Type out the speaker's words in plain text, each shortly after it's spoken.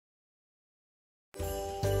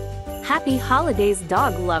Happy holidays,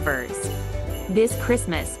 dog lovers! This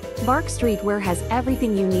Christmas, Bark Streetwear has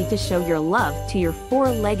everything you need to show your love to your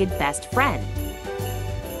four-legged best friend.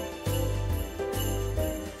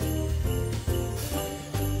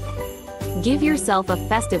 Give yourself a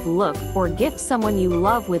festive look or gift someone you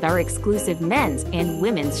love with our exclusive men's and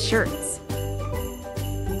women's shirts.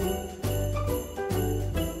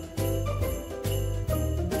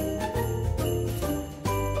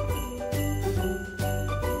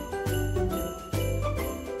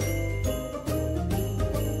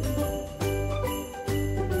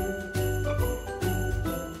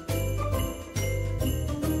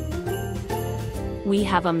 We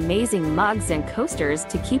have amazing mugs and coasters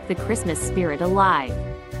to keep the Christmas spirit alive.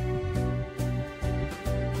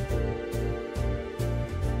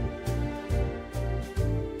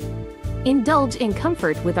 Indulge in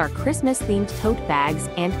comfort with our Christmas-themed tote bags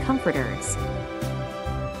and comforters.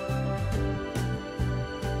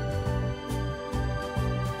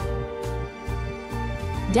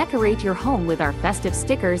 Decorate your home with our festive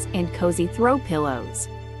stickers and cozy throw pillows.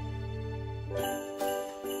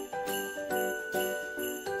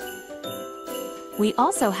 We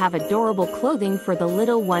also have adorable clothing for the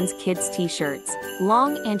little ones, kids t-shirts,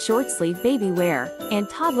 long and short sleeve baby wear, and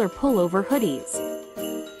toddler pullover hoodies.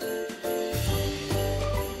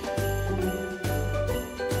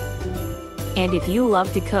 And if you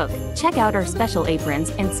love to cook, check out our special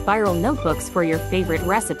aprons and spiral notebooks for your favorite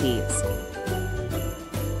recipes.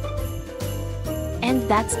 And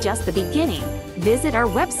that's just the beginning. Visit our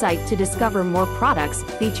website to discover more products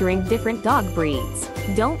featuring different dog breeds.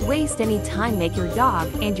 Don't waste any time. Make your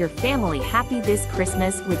dog and your family happy this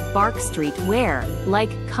Christmas with Bark Streetwear. Like,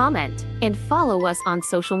 comment, and follow us on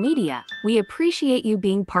social media. We appreciate you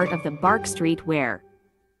being part of the Bark Streetwear.